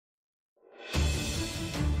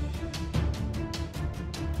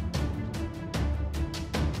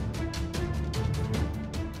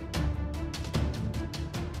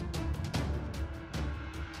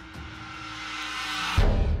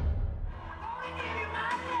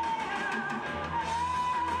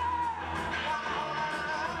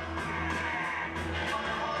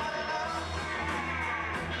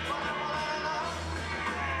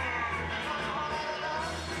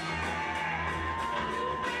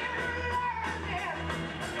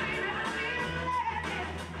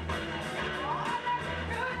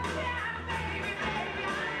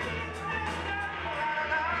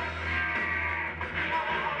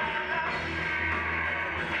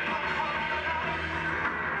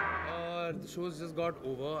show's just got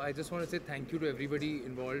over. I just want to say thank you to everybody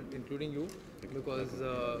involved, including you, because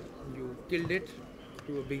you killed it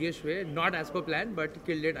to a biggish way. Not as per plan, but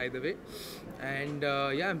killed it either way. And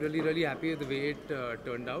yeah, I'm really, really happy with the way it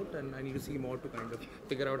turned out, and I need to see more to kind of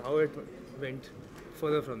figure out how it went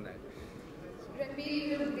further from that.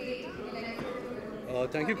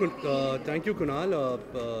 Thank you, Kunal.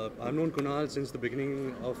 I've known Kunal since the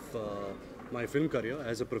beginning of my film career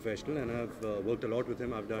as a professional, and I've worked a lot with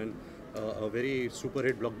him. I've done a very super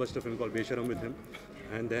hit blockbuster film called Besharam with him,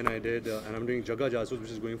 and then I did, and I'm doing Jaga Jasoos,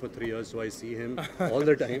 which is going for 3 years, so I see him all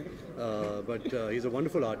the time. But he's a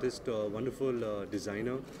wonderful artist, wonderful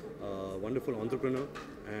designer, wonderful entrepreneur,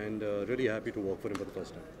 and really happy to work for him for the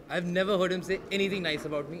first time. I've never heard him say anything nice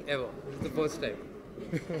about me ever. It's the first time.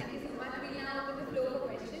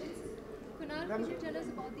 Kunal, could you tell us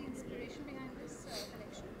about the inspiration behind this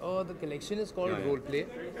collection? Oh, the collection is called Roleplay.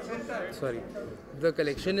 Sorry. The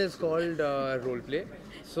collection is called Roleplay.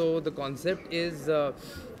 So the concept is,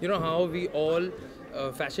 you know how we all,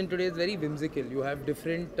 fashion today is very whimsical. You have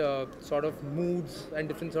different sort of moods and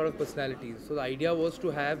different sort of personalities. So the idea was to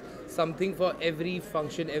have something for every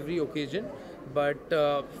function, every occasion, but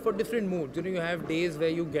for different moods. You know, you have days where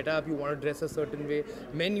you get up, you want to dress a certain way.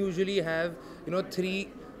 Men usually have, you know, 3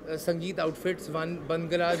 Sangeet outfits, one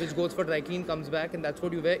Bangala which goes for dry clean, comes back, and that's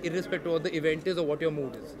what you wear irrespective of what the event is or what your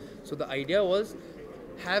mood is. So the idea was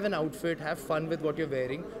have an outfit, have fun with what you're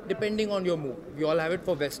wearing depending on your mood. We all have it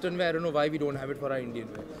for Western wear. I don't know why we don't have it for our Indian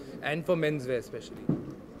wear, and for men's wear especially.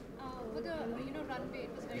 For the runway, it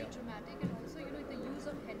was very dramatic, and also the use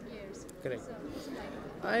of headgears. Correct.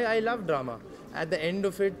 So, I love drama. At the end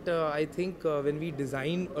of it, I think when we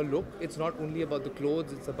design a look, it's not only about the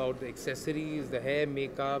clothes, it's about the accessories, the hair,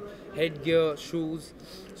 makeup, headgear, shoes.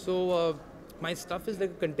 So my stuff is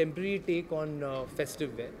like a contemporary take on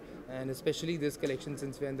festive wear, and especially this collection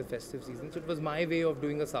since we're in the festive season. So it was my way of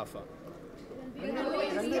doing a safa. You know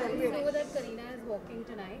that Karina is walking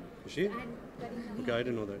tonight. Is she? And Karina. Okay, I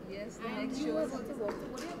didn't know that. Yes, and you have also walked. So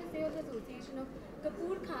what do you have to say of the association of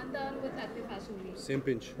Kapoor Khandan with Saturday Fashion Week? Same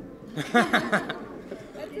pinch.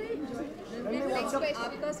 That's it. next question.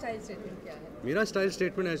 आपका style statement क्या है? मेरा style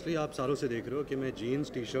statement actually आप सालों से देख रहे हो कि मैं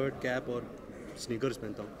जीन्स, टी शर्ट, कैप और स्नीकर्स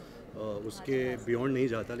पहनता हूँ. उसके बियॉन्ड नहीं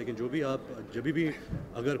जाता, लेकिन जो भी आप जब भी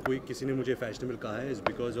अगर कोई किसी ने मुझे फैशनेबल कहा है is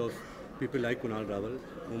because of people like Kunal Rawal.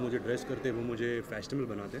 वो मुझे ड्रेस करते हैं, वो मुझे फैशनेबल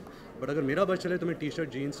बनाते हैं. बट अगर मेरा बस चले तो मैं टी शर्ट,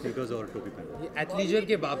 जीन्स, स्नीकर्स और टोपी पहनता ये एथलीजर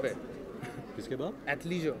के बाप है. किसके बाप?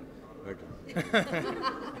 एथलीजर.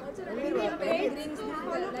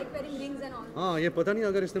 हाँ, ये पता नहीं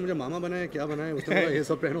अगर इसने मुझे मामा बनाया क्या बनाया, उसने बोला ये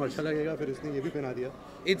सब पहनो अच्छा लगेगा, फिर इसने ये भी पहना दिया.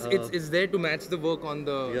 It's there to match the work on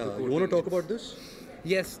the. Yeah, you want to talk about this?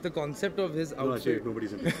 Yes, the concept of his outfit. No, actually,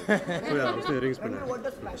 nobody's interested. So yeah, उसने rings पहना. What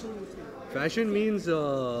does fashion mean to you? Fashion means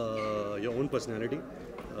your own personality.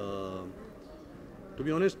 To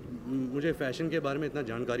be honest, मुझे fashion के बारे में इतना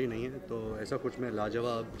जानकारी नहीं है, तो ऐसा कुछ मैं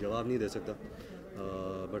लाजवाब जवाब नहीं दे सकता.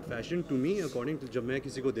 But fashion to me according to, जब मैं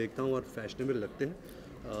किसी को देखता हूँ और फैशनेबल लगते हैं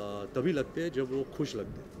तभी लगते हैं जब वो खुश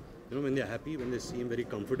लगते हैं. You know, when they are happy, when they seem very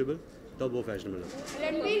comfortable, तब वो फैशनेबल लगता है.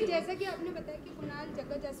 रणबीर, जैसा कि आपने बताया कि कुणाल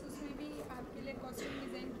जग्गा जासूस में भी आपके लिए कॉस्ट्यूम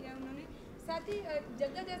डिज़ाइन किया उन्होंने, साथ ही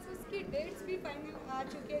जग्गा जासूस की डेट्स भी फाइनल आ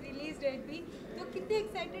चुके हैं, रिलीज डेट भी. तो कितने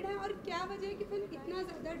एक्साइटेड हैं और क्या वजह है कि फिल्म इतना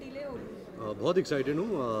ज़्यादा डिले हो गई? बहुत एक्साइटेड हूँ.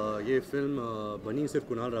 ये फिल्म बनी सिर्फ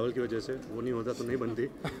कुणाल रावल की वजह से. वो नहीं होता तो नहीं बनती.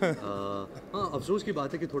 हाँ, अफसोस की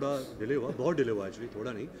बात है कि थोड़ा डिले हुआ, बहुत डिले हुआ एक्चुअली,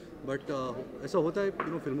 थोड़ा नहीं. बट ऐसा होता है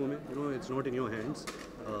फिल्मों में. It's not in your hands.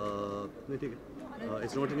 नहीं, ठीक है,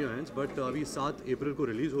 it's not in your hands. But अभी 7 अप्रैल को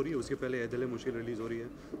रिलीज़ हो रही है. उसके पहले ए दिल है मुश्किल रिलीज़ हो रही है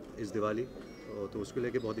इस दिवाली. तो उसको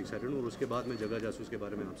लेके बहुत एक्साइटेड हूँ. और उसके बाद मैं जगह जासूस के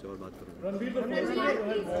बारे में आपसे और बात करूँगा. Ranbir, the first time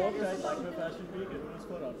you had walked at Saturday Fashion Week, it was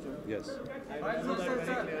for Arjun. Yes. I remember that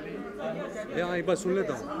very clearly. Yeah, एक बार सुन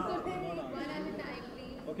लेता हूँ.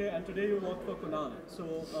 Okay, and today you walked for Kunal. So,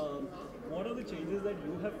 what are the changes that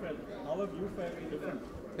you have felt? How have you felt different?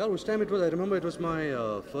 यार, उस time I remember it was my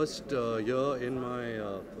first year in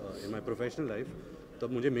my professional life. तब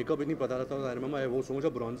मुझे makeup इतनी पता था. I remember I wore so much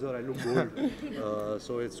of bronzer, I looked gold.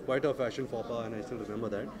 So it's quite a fashion faux pas, and I still remember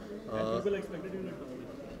that. And people expected you to look normal.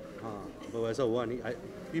 हाँ, but वैसा हुआ नहीं.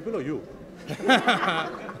 People or you?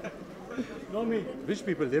 Not me. Which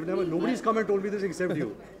people? Nobody's come and told me this except you.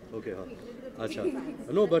 Okay, हाँ. अच्छा.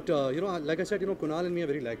 No, but like I said, Kunal and me are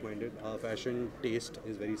very like-minded. Our fashion taste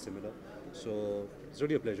is very similar. So it's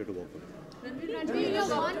really a pleasure to work with. Ranbir, your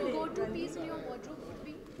one go-to piece in your wardrobe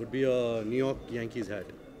Would be a New York Yankees hat.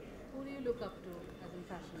 Who do you look up to as in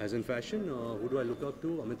fashion? As in fashion, who do I look up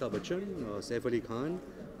to? Amitabh Bachchan, Saif Ali Khan,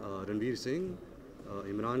 Ranveer Singh,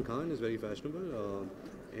 Imran Khan is very fashionable.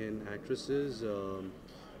 In actresses,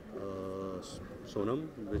 Sonam,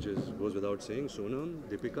 which goes without saying. Sonam,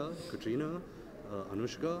 Deepika, Katrina,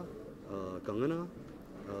 Anushka, Kangana,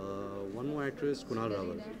 one more actress, Kunal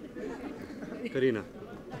Rawal, Kareena.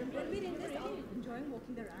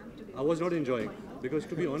 I was not enjoying because,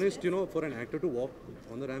 to be honest, you know, for an actor to walk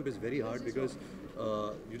on the ramp is very hard because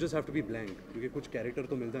you just have to be blank. क्योंकि कुछ character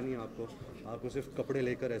तो मिलता नहीं है आपको सिर्फ कपड़े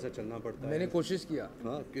लेकर ऐसा चलना पड़ता है. मैंने कोशिश किया.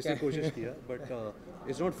 हाँ, किसने कोशिश किया, but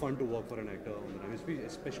it's not fun to walk for an actor on the ramp,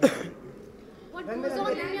 especially for me. What goes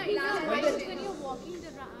on in your mind when you're walking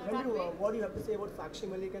the runway? What do you have to say about Sakshi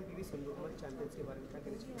Malik and PV Sindhu हमारे champions के बारे में क्या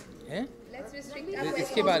कहना चाहिए? हैं? Let's restrict our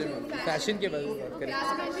इसके बारे में, fashion के बारे में बात करें.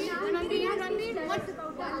 Ranbir, what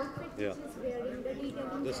about the outfit Yeah. she's wearing, the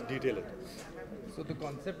detail. Just detail it. So the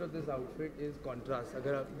concept of this outfit is contrast.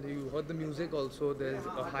 अगर you heard the music also, there's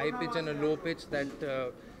a high pitch and a low pitch that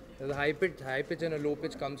the high pitch and a low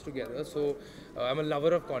pitch comes together. So I'm a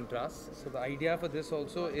lover of contrast. So the idea for this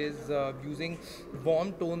also is using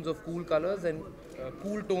warm tones of cool colors and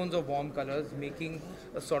cool tones of warm colors, making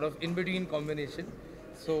a sort of in-between combination.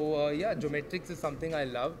 So yeah, geometrics is something I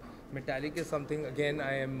love. Metallic is something again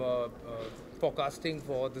I am forecasting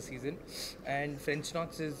for the season, and French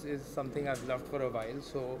knots is something I've loved for a while.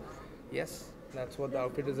 So yes, that's what the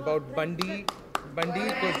outfit is about. Bandi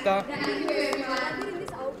kurta. In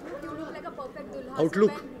this outlook, you look like a perfect dulha.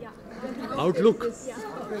 Outlook? Yeah. Outlook. Yeah.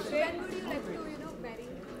 When would you like to, marry?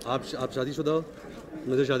 आप शादीशुदा हो?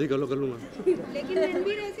 मुझे शादी कर लूँगा. लेकिन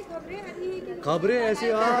रणबीर ऐसी खबरें आ रही हैं कि खबरें ऐसी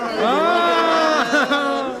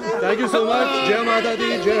थैंक यू सो मच. जय माता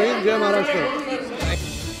दी, जय हिंद, जय महाराष्ट्र.